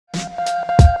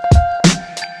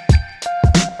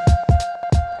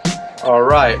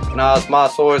Alright, now it's my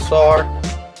OSR,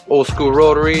 old school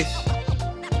rotaries.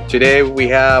 Today we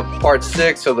have part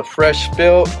 6 of the fresh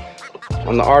build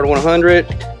on the R100,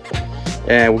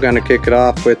 and we're gonna kick it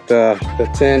off with the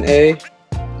 10A.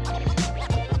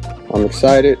 I'm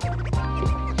excited.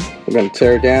 We're gonna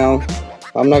tear down.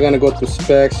 I'm not gonna go through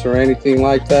specs or anything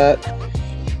like that.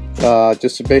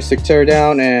 Just a basic tear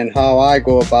down and how I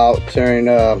go about tearing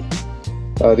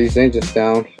these engines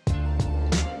down.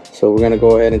 So we're gonna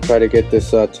go ahead and try to get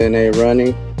this 10A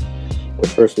running, but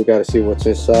first we got to see what's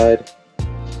inside.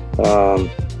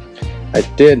 I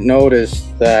did notice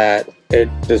that it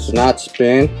does not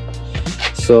spin,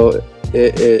 so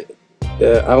I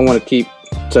don't want to keep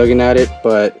tugging at it,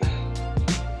 but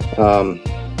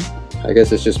I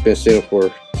guess it's just been sitting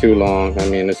for too long. I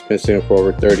mean, it's been sitting for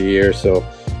over 30 years, so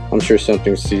I'm sure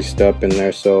something's seized up in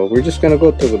there. So we're just gonna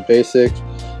go through the basic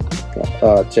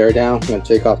tear down. I'm gonna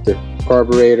take off the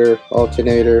carburetor,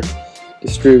 alternator,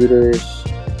 distributors.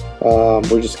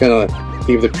 We're just gonna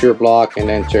leave the pure block and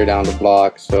then tear down the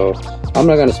block. So I'm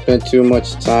not gonna spend too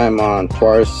much time on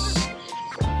parts,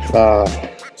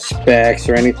 specs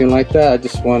or anything like that. I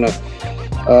just want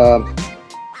to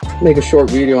make a short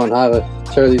video on how to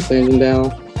tear these engines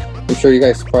down. I'm sure you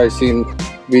guys have probably seen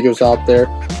videos out there,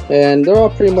 and they're all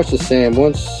pretty much the same.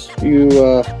 Once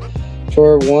you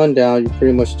tore one down, you've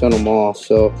pretty much done them all.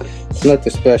 So it's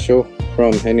nothing special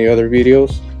from any other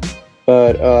videos,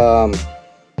 but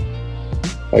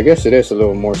I guess it is a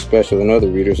little more special than other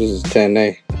videos. This is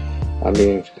 10A. I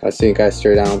mean, I've seen guys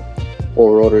tear down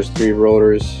 4 rotors, 3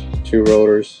 rotors, 2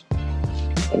 rotors.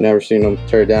 I've never seen them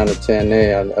tear down a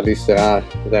 10A, at least that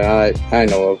I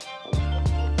know of.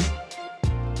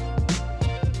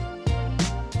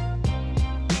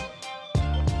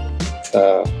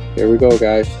 Here we go,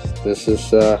 guys. This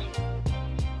is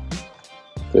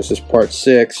part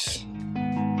 6.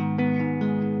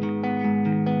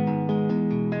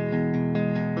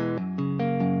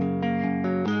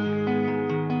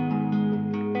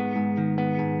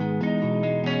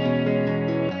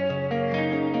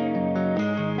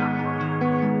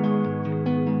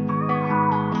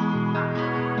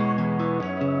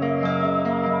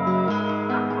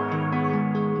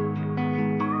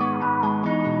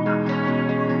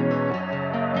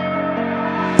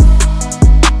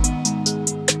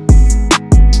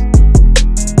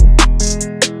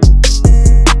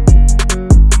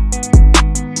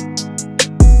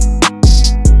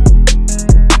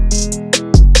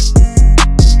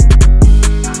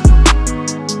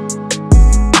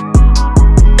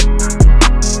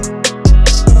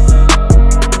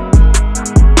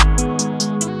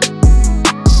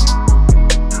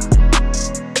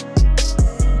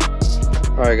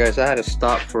 Alright guys, I had to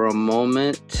stop for a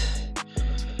moment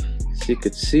so you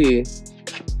could see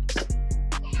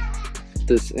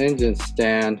this engine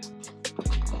stand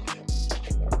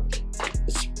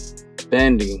is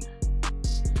bending.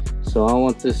 So I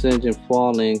want this engine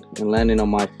falling and landing on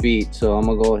my feet. So I'm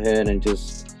gonna go ahead and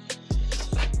just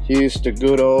use the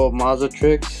good old Mazda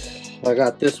tricks. I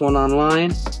got this one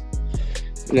online,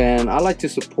 and I like to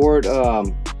support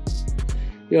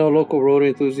you know, local rotary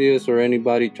enthusiasts or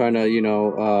anybody trying to, you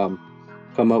know,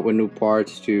 come up with new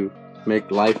parts to make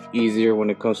life easier when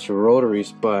it comes to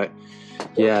rotaries. But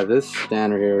yeah, this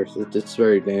stand right here, it's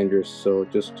very dangerous, so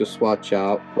just watch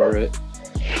out for it.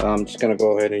 I'm just gonna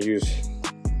go ahead and use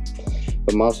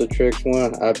the Mazda Tricks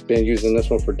one. I've been using this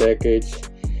one for decades,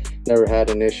 never had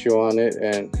an issue on it,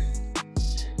 and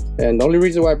the only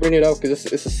reason why I bring it up because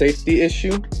it's a safety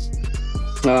issue.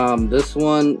 This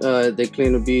one they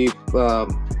claim to be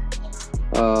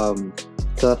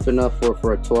tough enough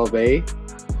for a 12A,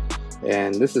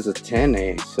 and this is a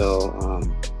 10A. So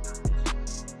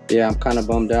yeah, I'm kind of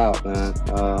bummed out, man.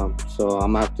 So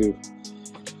I'm gonna have to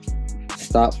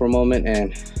stop for a moment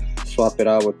and swap it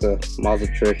out with the Mazda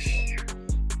Tricks.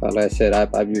 Like I said,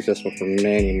 I've used this one for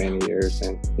many years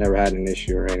and never had an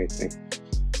issue or anything.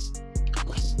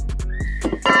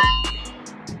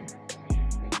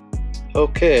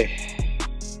 Okay,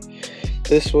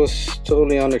 this was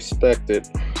totally unexpected.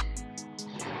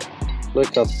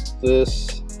 Look how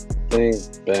this thing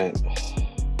bent.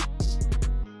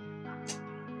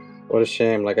 What a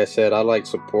shame. Like I said, I like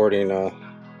supporting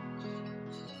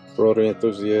rotary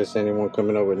enthusiasts, anyone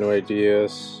coming up with new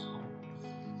ideas.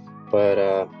 But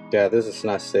yeah, this is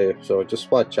not safe, so just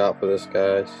watch out for this,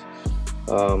 guys.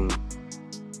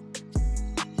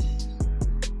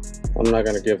 I'm not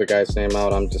gonna give the guy's name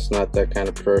out. I'm just not that kind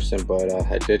of person, but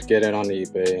I did get it on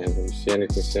eBay, and if you see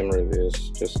anything similar to this,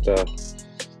 just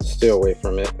stay away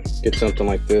from it. Get something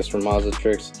like this from Mazda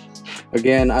Tricks.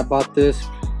 Again, I bought this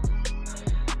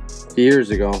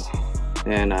years ago,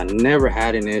 and I never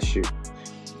had an issue.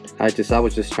 I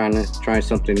was just trying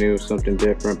something new, something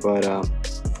different. But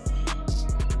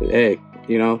hey,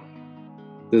 you know,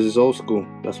 this is old school.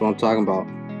 That's what I'm talking about.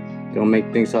 They don't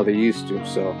make things how they used to.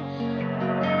 So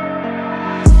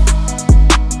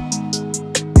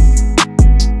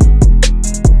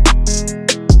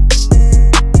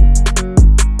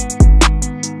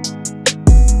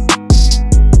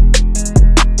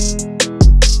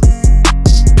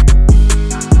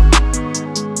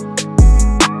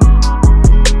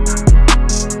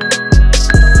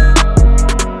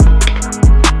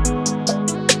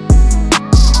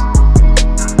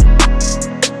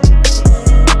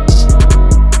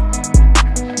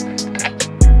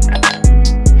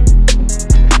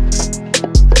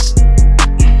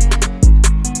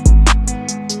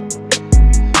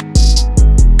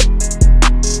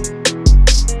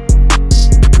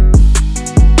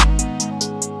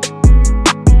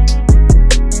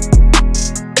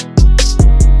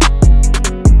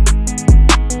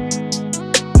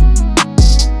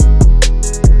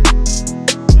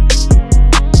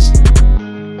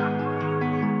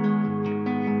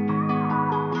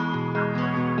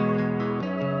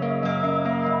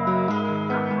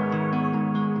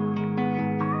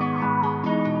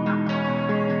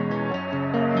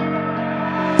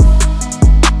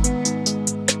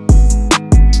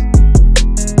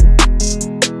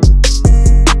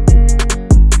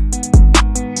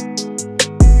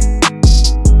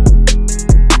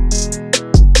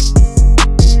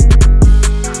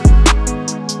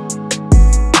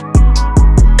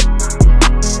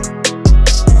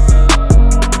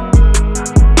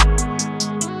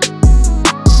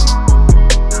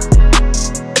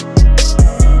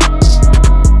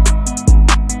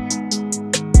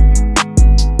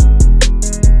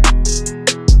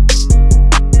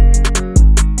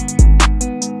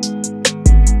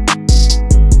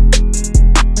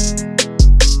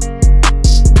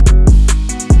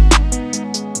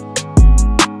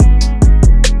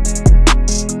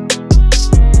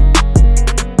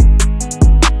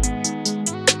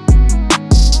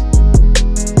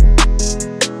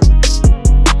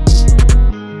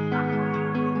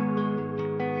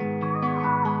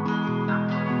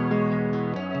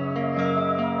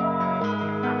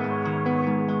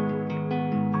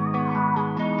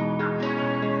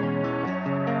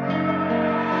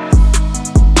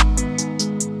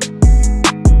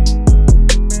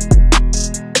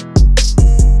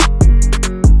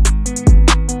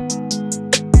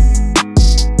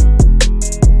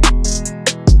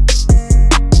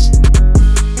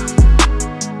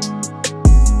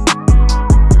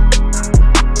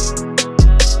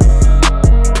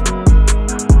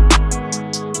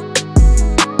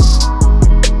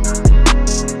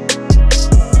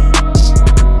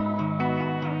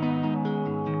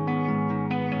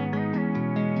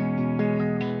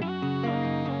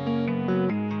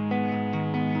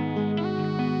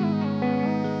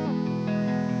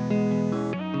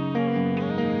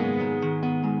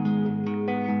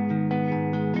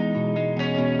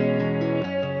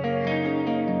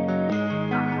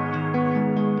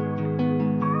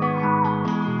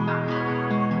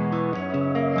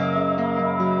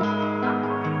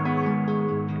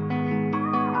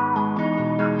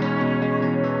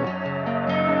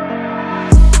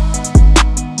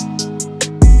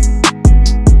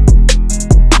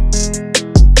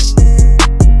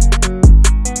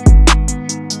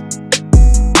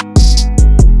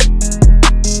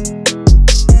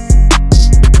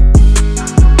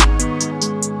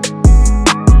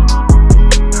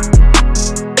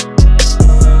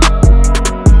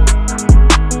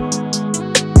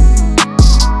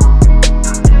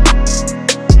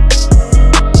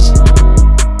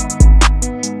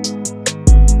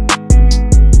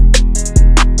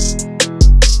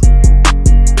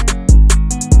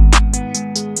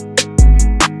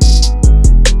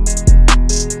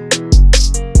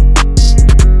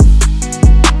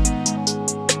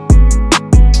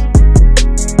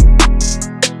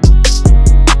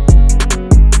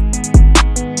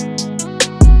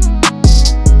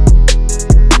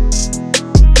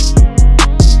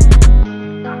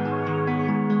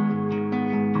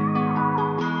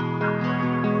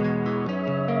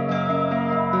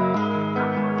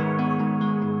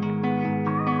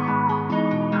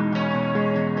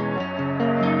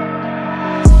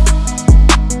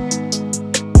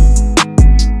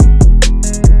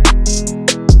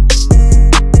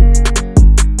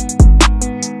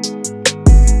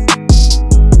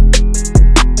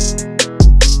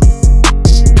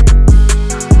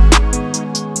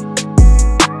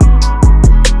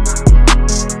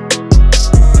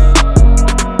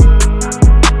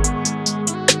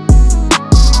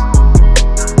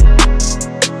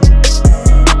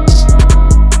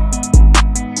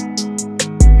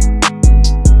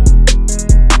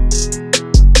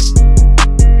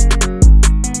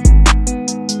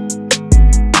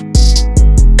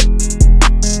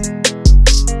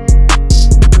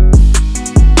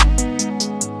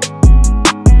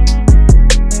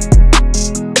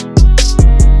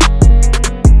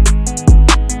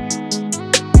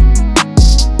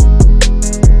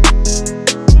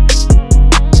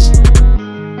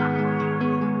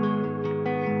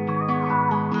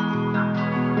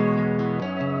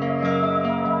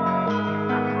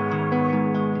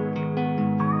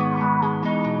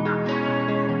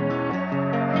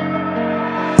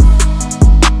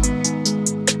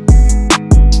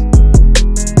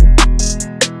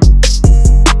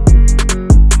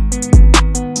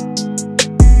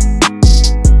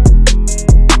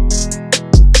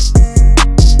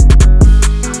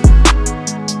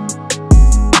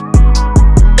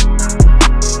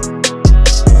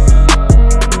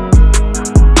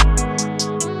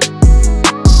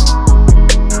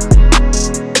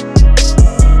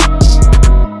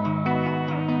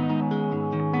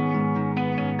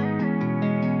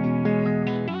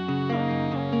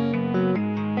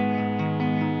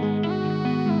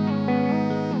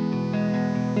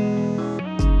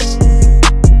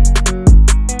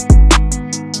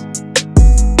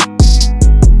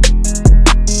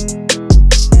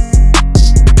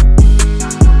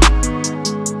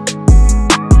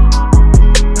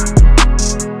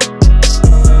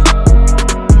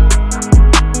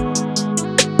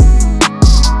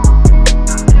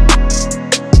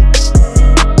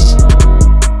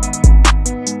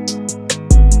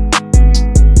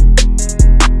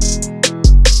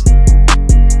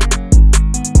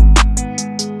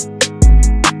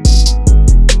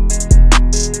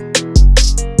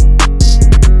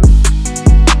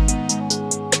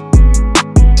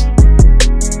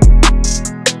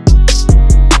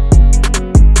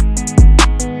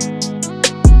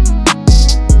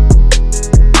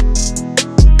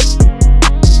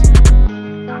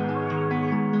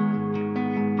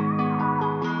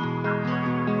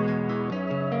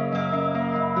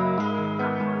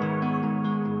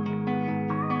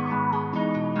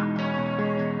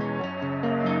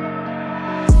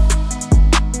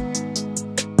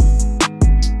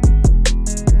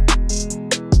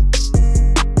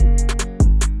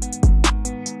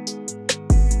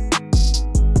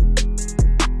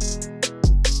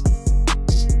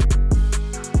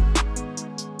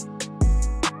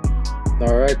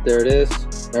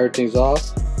Everything's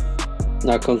off.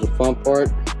 Now comes the fun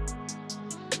part.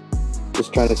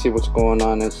 Just trying to see what's going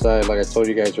on inside. Like I told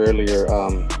you guys earlier,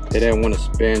 it didn't want to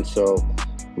spin, so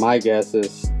my guess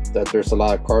is that there's a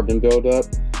lot of carbon buildup.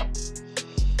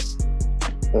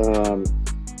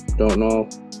 Don't know,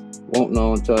 won't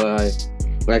know until I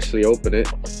actually open it.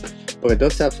 But it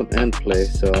does have some end play,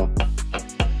 so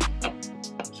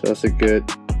that's a good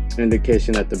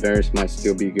indication that the bearings might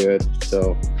still be good.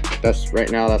 So that's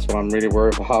right now, that's what I'm really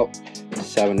worried about,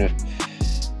 just having to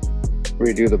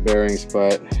redo the bearings.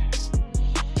 But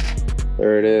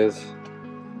there it is.